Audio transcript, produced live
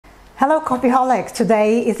Hello Coffeeholics!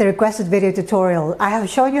 Today is a requested video tutorial. I have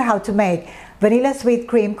shown you how to make vanilla sweet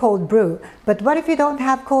cream cold brew. But what if you don't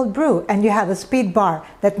have cold brew and you have a speed bar?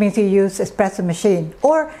 That means you use espresso machine.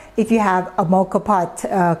 Or if you have a mocha pot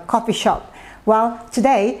coffee shop. Well,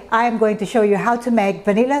 today I am going to show you how to make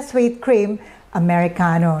vanilla sweet cream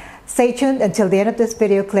Americano. Stay tuned until the end of this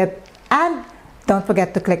video clip and don't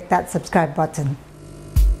forget to click that subscribe button.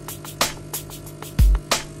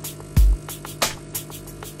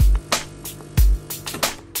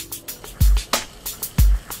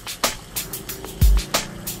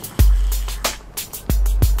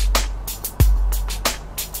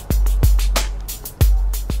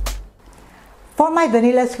 For my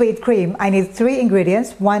vanilla sweet cream, I need 3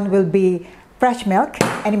 ingredients. One will be fresh milk,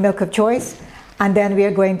 any milk of choice, and then we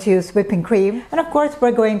are going to use whipping cream, and of course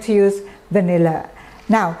we're going to use vanilla.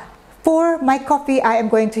 Now, for my coffee, I am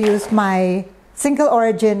going to use my single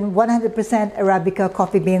origin 100% Arabica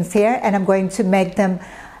coffee beans here, and I'm going to make them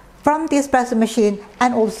from the espresso machine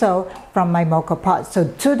and also from my mocha pot.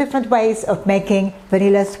 So 2 different ways of making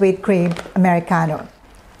vanilla sweet cream Americano.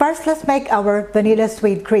 First, let's make our vanilla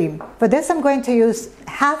sweet cream. For this, I'm going to use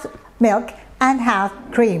half milk and half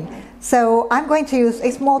cream. So I'm going to use a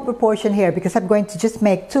small proportion here because I'm going to just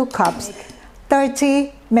make 2 cups,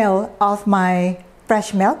 30 ml of my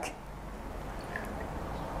fresh milk.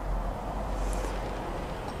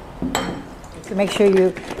 So make sure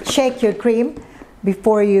you shake your cream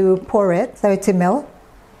before you pour it, 30 ml,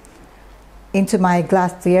 into my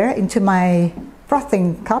glass here, into my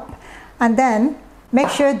frothing cup. And then make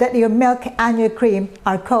sure that your milk and your cream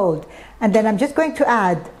are cold. And then I'm just going to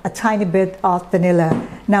add a tiny bit of vanilla.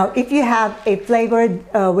 Now, if you have a flavored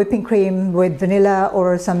whipping cream with vanilla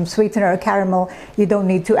or some sweetener or caramel, you don't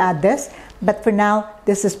need to add this. But for now,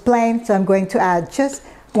 this is plain, so I'm going to add just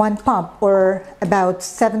 1 pump or about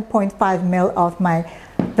 7.5 ml of my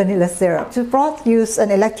vanilla syrup. To froth, use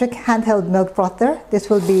an electric handheld milk frother. This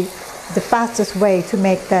will be the fastest way to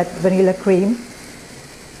make that vanilla cream.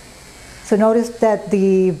 So notice that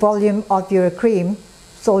the volume of your cream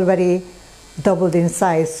is already doubled in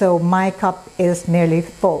size. So my cup is nearly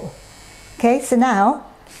full. Okay, so now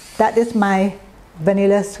that is my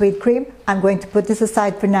vanilla sweet cream. I'm going to put this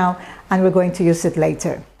aside for now and we're going to use it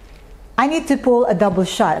later. I need to pull a double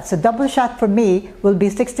shot. So double shot for me will be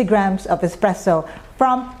 60 grams of espresso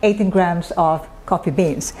from 18 grams of coffee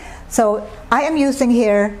beans. So I am using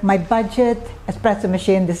here my budget espresso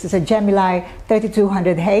machine. This is a Gemini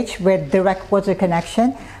 3200H with direct water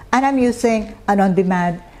connection, and I'm using an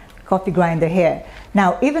on-demand coffee grinder here.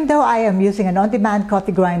 Now, even though I am using an on-demand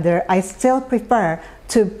coffee grinder, I still prefer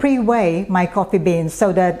to pre-weigh my coffee beans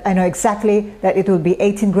so that I know exactly that it will be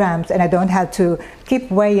 18 grams and I don't have to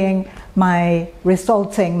keep weighing my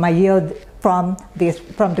yield from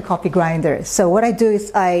the coffee grinder. So what I do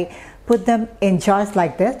is I put them in jars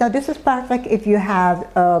like this. Now this is perfect if you have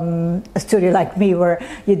a studio like me where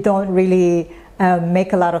you don't really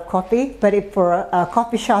make a lot of coffee, but if for a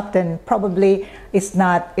coffee shop, then probably it's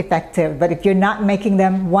not effective. But if you're not making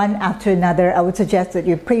them one after another, I would suggest that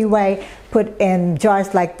you pre-weigh, put in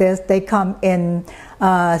jars like this. They come in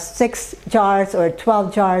 6 jars or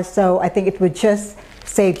 12 jars, so I think it would just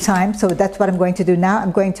save time. So that's what I'm going to do now.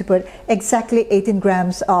 I'm going to put exactly 18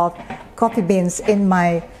 grams of coffee beans in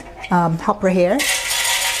my hopper here.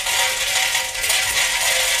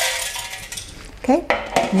 Okay,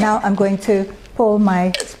 now I'm going to pull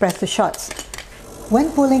my espresso shots. When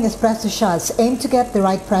pulling espresso shots, aim to get the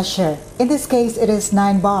right pressure. In this case, it is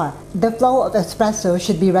 9 bar. The flow of espresso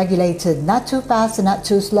should be regulated, not too fast and not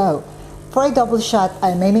too slow. For a double shot,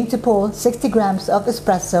 I'm aiming to pull 60 grams of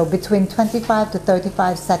espresso between 25 to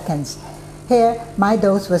 35 seconds. Here, my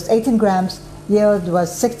dose was 18 grams, yield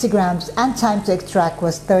was 60 grams, and time to extract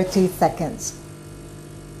was 30 seconds.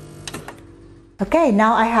 Okay,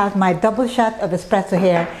 now I have my double shot of espresso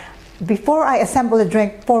here. Before I assemble a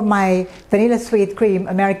drink for my vanilla sweet cream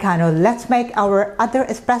Americano, let's make our other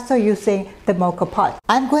espresso using the mocha pot.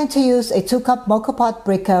 I'm going to use a 2-cup mocha pot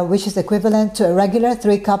briquette, which is equivalent to a regular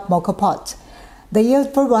 3-cup mocha pot. The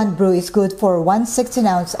yield for 1 brew is good for 1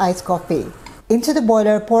 16-ounce iced coffee. Into the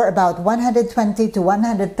boiler, pour about 120 to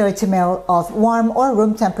 130 ml of warm or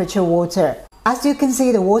room temperature water. As you can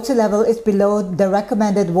see, the water level is below the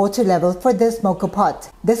recommended water level for this mocha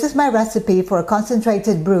pot. This is my recipe for a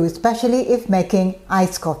concentrated brew, especially if making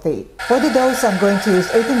iced coffee. For the dose, I'm going to use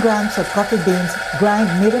 18 grams of coffee beans,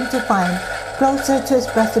 grind medium to fine, closer to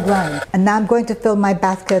espresso grind. And now I'm going to fill my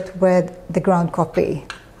basket with the ground coffee.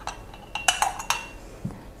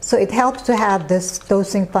 So it helps to have this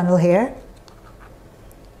dosing funnel here.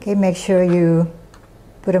 Okay, make sure you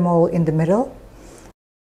put them all in the middle.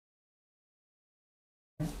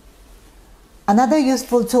 Another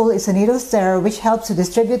useful tool is a needle stirrer, which helps to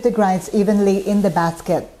distribute the grinds evenly in the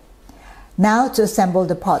basket. Now to assemble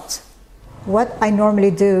the pot. What I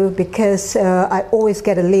normally do, because I always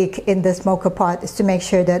get a leak in this Moka pot, is to make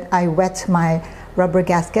sure that I wet my rubber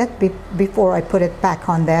gasket before I put it back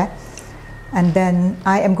on there. And then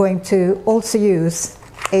I am going to also use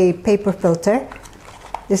a paper filter.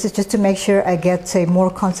 This is just to make sure I get a more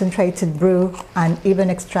concentrated brew and even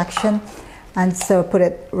extraction. And so put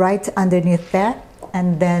it right underneath there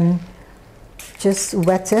and then just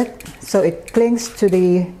wet it so it clings to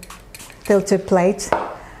the filter plate,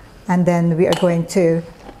 and then we are going to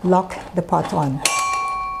lock the pot on.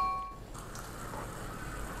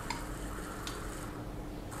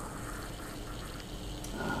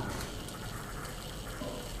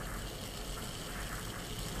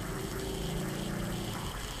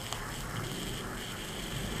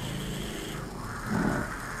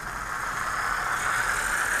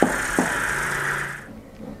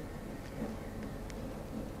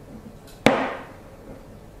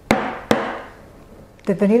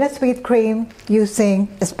 The vanilla sweet cream using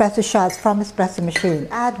espresso shots from Espresso Machine.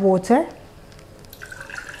 Add water.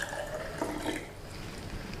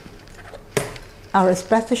 Our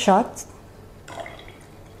espresso shots.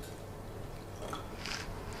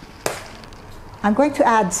 I'm going to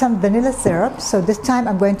add some vanilla syrup. So this time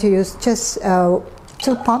I'm going to use just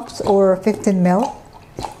 2 pumps or 15 ml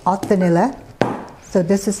of vanilla. So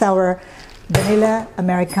this is our vanilla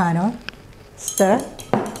Americano. Stir.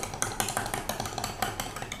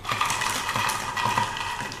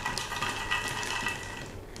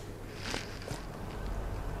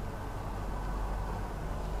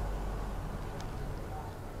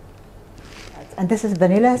 And this is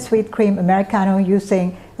vanilla sweet cream Americano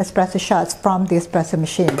using espresso shots from the Espresso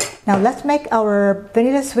Machine. Now let's make our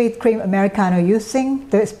vanilla sweet cream Americano using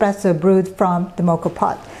the espresso brewed from the Moka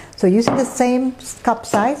pot. So using the same cup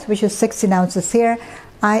size, which is 16 ounces here,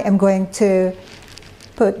 I am going to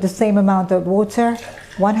put the same amount of water,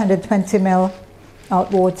 120 ml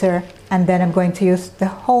of water, and then I'm going to use the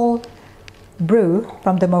whole brew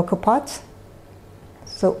from the Moka pot.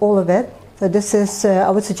 So all of it. So this is, I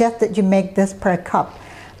would suggest that you make this per cup.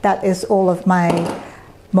 That is all of my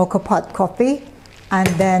Moka pot coffee. And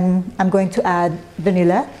then I'm going to add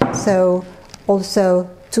vanilla. So also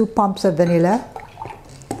 2 pumps of vanilla.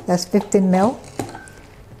 That's 15 ml.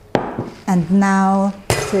 And now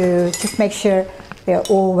to just make sure they're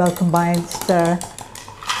all well combined, stir.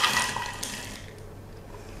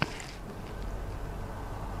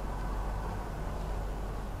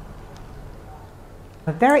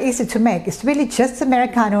 Very easy to make. It's really just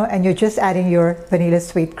Americano and you're just adding your vanilla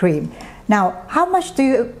sweet cream. Now, how much do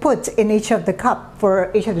you put in each of the cup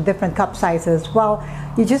for each of the different cup sizes? Well,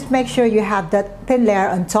 you just make sure you have that thin layer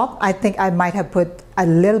on top. I think I might have put a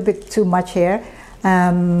little bit too much here,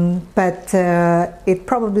 but it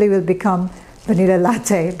probably will become vanilla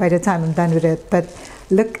latte by the time I'm done with it. But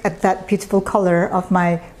look at that beautiful color of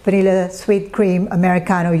my vanilla sweet cream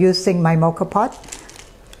Americano using my Moka pot.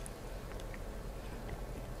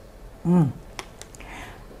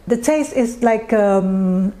 The taste is like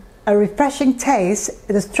a refreshing taste.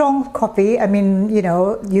 It's a strong coffee. I mean, you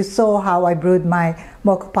know, you saw how I brewed my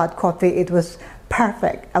Moka pot coffee. It was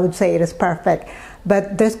perfect. I would say it is perfect.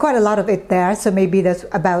 But there's quite a lot of it there. So maybe there's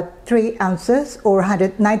about 3 ounces or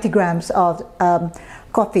 190 grams of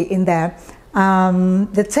coffee in there.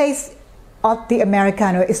 The taste of the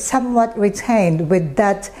Americano is somewhat retained with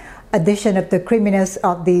that addition of the creaminess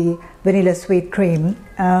of the vanilla sweet cream.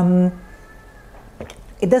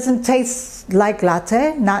 It doesn't taste like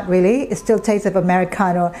latte, not really. It still tastes of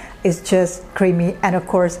Americano. It's just creamy, and of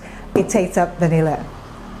course it tastes of vanilla.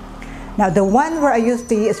 Now the one where I use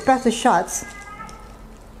the espresso shots,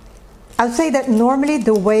 I would say that normally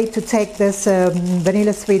the way to take this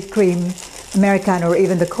vanilla sweet cream Americano or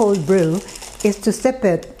even the cold brew is to sip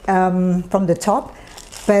it from the top.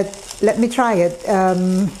 But let me try it.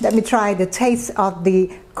 Let me try the taste of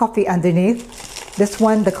the coffee underneath. This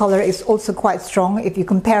one, the color is also quite strong. If you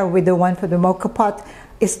compare with the one for the Moka pot,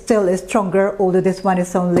 it still is stronger, although this one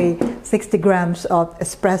is only 60 grams of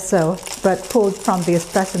espresso, but pulled from the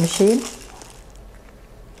espresso machine.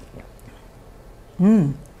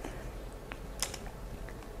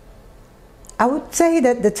 I would say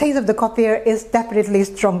that the taste of the coffee here is definitely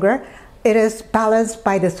stronger. It is balanced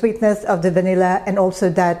by the sweetness of the vanilla and also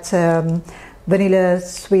that vanilla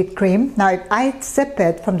sweet cream. Now, if I sip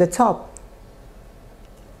it from the top,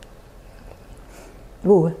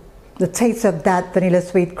 ooh, the taste of that vanilla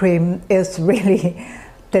sweet cream is really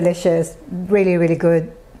delicious, really, really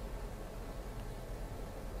good.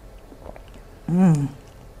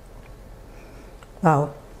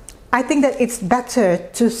 Wow, I think that it's better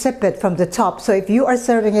to sip it from the top. So if you are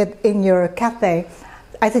serving it in your cafe,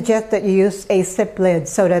 I suggest that you use a sip lid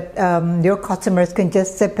so that your customers can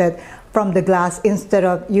just sip it from the glass instead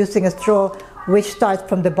of using a straw which starts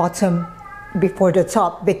from the bottom before the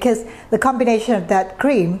top, because the combination of that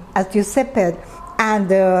cream as you sip it and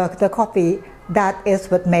the coffee, that is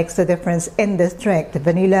what makes the difference in this drink, the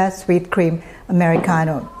vanilla sweet cream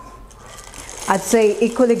Americano. I'd say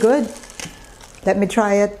equally good. Let me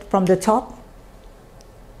try it from the top.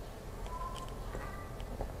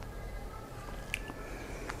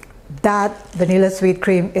 That vanilla sweet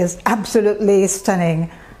cream is absolutely stunning,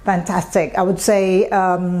 fantastic. I would say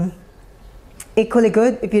equally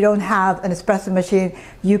good. If you don't have an espresso machine,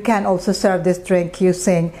 you can also serve this drink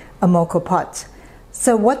using a Moka pot.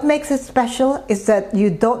 So what makes it special is that you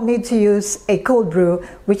don't need to use a cold brew,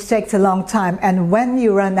 which takes a long time, and when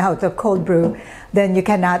you run out of cold brew, then you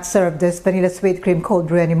cannot serve this vanilla sweet cream cold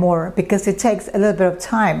brew anymore, because it takes a little bit of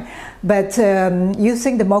time. But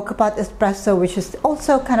using the Moka pot espresso, which is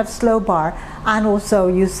also kind of slow bar, and also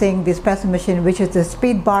using the espresso machine, which is the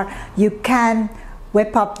speed bar, you can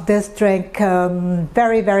whip up this drink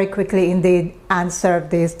very, very quickly indeed and serve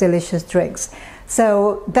these delicious drinks.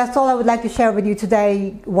 So that's all I would like to share with you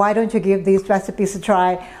today. Why don't you give these recipes a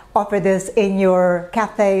try? Offer this in your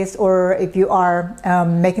cafes, or if you are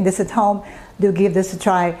making this at home, do give this a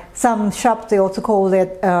try. Some shops, they also call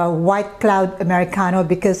it white cloud Americano,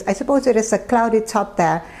 because I suppose it is a cloudy top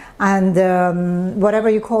there, and whatever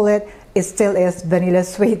you call it, it still is vanilla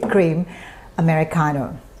sweet cream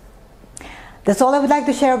Americano. That's all I would like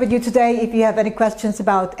to share with you today. If you have any questions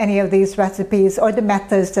about any of these recipes or the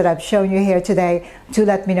methods that I've shown you here today, do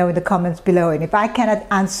let me know in the comments below. And if I cannot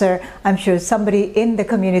answer, I'm sure somebody in the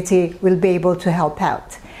community will be able to help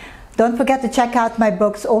out. Don't forget to check out my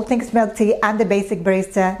books, All Things Milk Tea and The Basic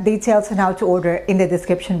Barista, details on how to order in the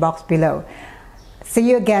description box below. See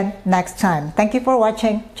you again next time. Thank you for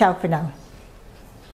watching. Ciao for now.